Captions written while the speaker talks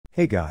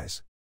Hey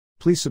guys!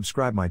 Please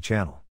subscribe my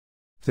channel.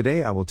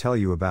 Today I will tell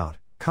you about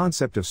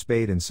concept of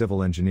spade in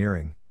civil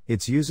engineering,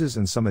 its uses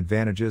and some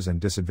advantages and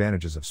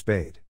disadvantages of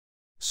spade.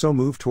 So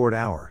move toward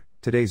our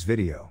today's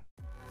video.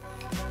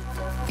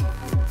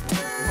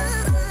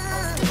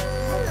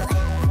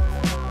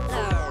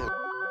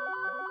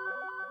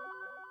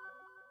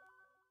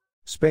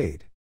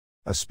 Spade.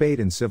 A spade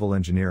in civil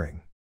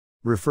engineering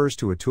refers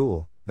to a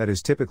tool that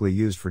is typically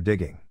used for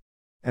digging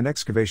and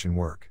excavation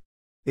work.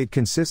 It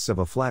consists of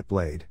a flat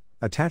blade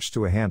attached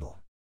to a handle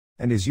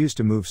and is used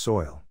to move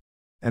soil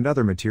and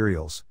other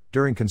materials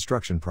during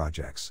construction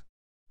projects.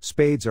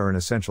 Spades are an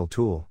essential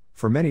tool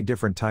for many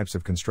different types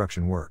of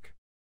construction work,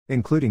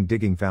 including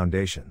digging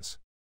foundations,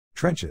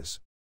 trenches,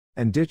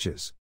 and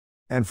ditches,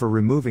 and for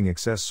removing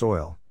excess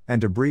soil and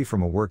debris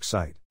from a work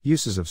site.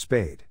 Uses of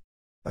spade.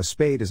 A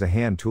spade is a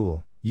hand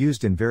tool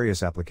used in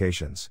various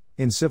applications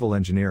in civil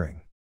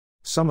engineering.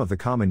 Some of the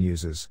common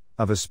uses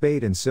of a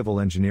spade in civil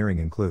engineering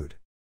include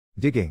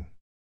digging.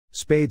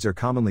 Spades are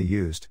commonly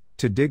used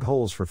to dig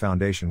holes for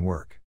foundation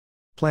work,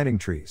 planting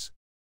trees,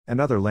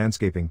 and other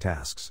landscaping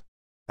tasks.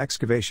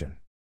 Excavation.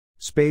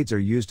 Spades are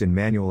used in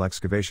manual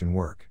excavation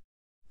work,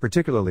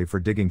 particularly for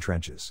digging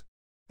trenches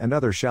and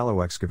other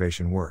shallow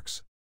excavation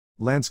works.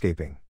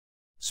 Landscaping.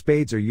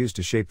 Spades are used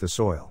to shape the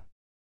soil,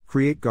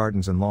 create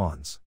gardens and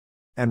lawns,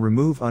 and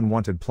remove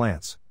unwanted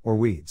plants or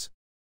weeds.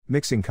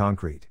 Mixing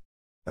concrete.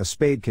 A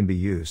spade can be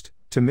used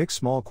to mix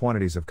small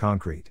quantities of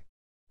concrete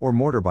or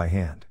mortar by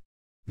hand.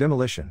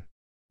 Demolition.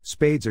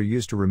 Spades are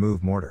used to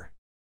remove mortar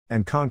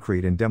and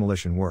concrete in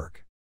demolition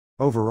work.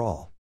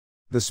 Overall,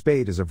 the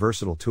spade is a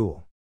versatile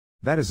tool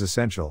that is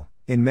essential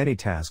in many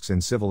tasks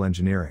in civil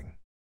engineering,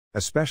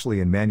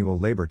 especially in manual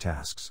labor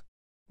tasks,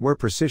 where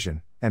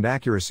precision and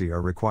accuracy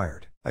are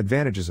required.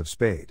 Advantages of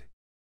spade.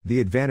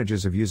 The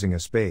advantages of using a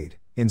spade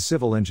in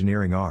civil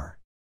engineering are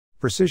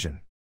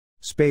precision.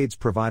 Spades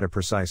provide a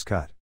precise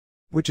cut,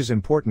 which is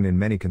important in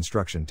many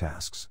construction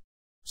tasks,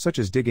 such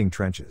as digging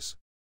trenches,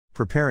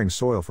 preparing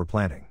soil for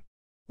planting,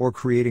 or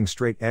creating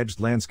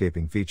straight-edged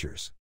landscaping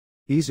features.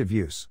 Ease of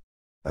use.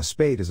 A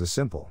spade is a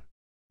simple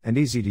and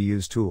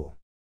easy-to-use tool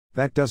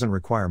that doesn't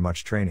require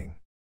much training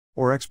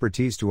or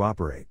expertise to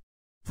operate.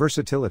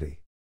 Versatility.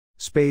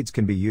 Spades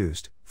can be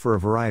used for a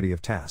variety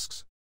of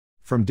tasks,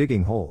 from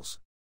digging holes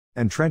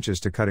and trenches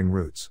to cutting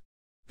roots,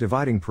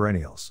 dividing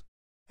perennials,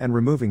 and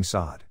removing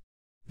sod.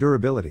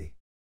 Durability.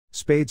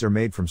 Spades are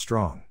made from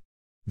strong,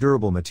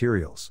 durable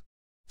materials,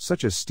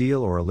 such as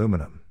steel or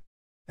aluminum,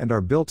 and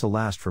are built to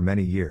last for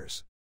many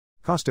years.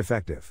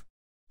 Cost-effective.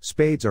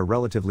 Spades are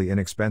relatively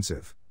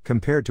inexpensive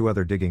compared to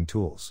other digging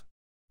tools,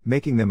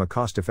 making them a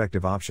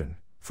cost-effective option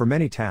for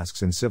many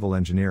tasks in civil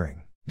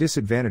engineering.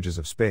 Disadvantages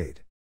of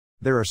spade.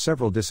 There are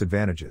several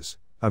disadvantages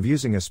of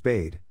using a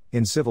spade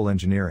in civil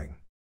engineering.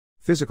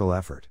 Physical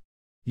effort.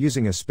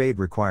 Using a spade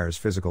requires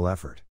physical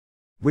effort,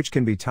 which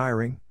can be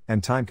tiring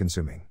and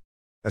time-consuming,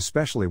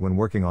 especially when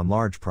working on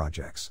large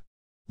projects.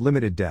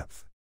 Limited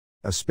depth.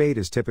 A spade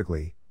is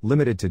typically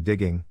limited to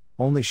digging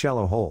only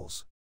shallow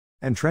holes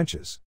and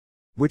trenches,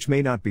 which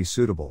may not be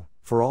suitable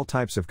for all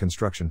types of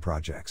construction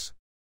projects.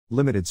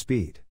 Limited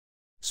speed.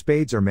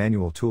 Spades are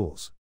manual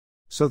tools,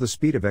 so the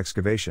speed of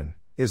excavation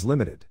is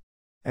limited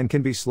and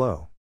can be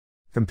slow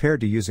compared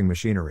to using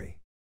machinery.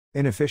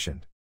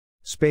 Inefficient.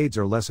 Spades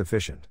are less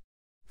efficient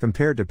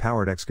compared to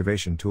powered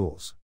excavation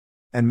tools,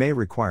 and may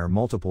require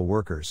multiple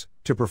workers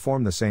to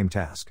perform the same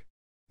task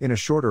in a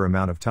shorter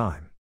amount of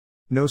time.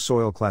 No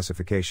soil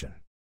classification.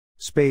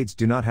 Spades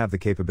do not have the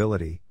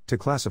capability to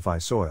classify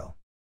soil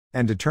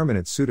and determine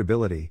its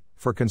suitability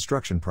for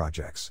construction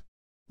projects.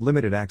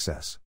 Limited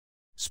access.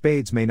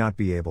 Spades may not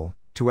be able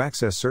to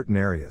access certain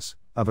areas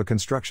of a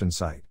construction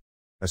site,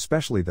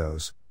 especially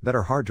those that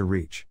are hard to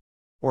reach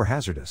or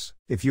hazardous.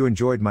 If you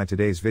enjoyed my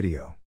today's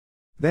video,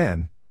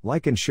 then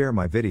like and share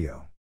my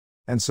video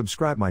and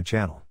subscribe my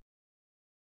channel.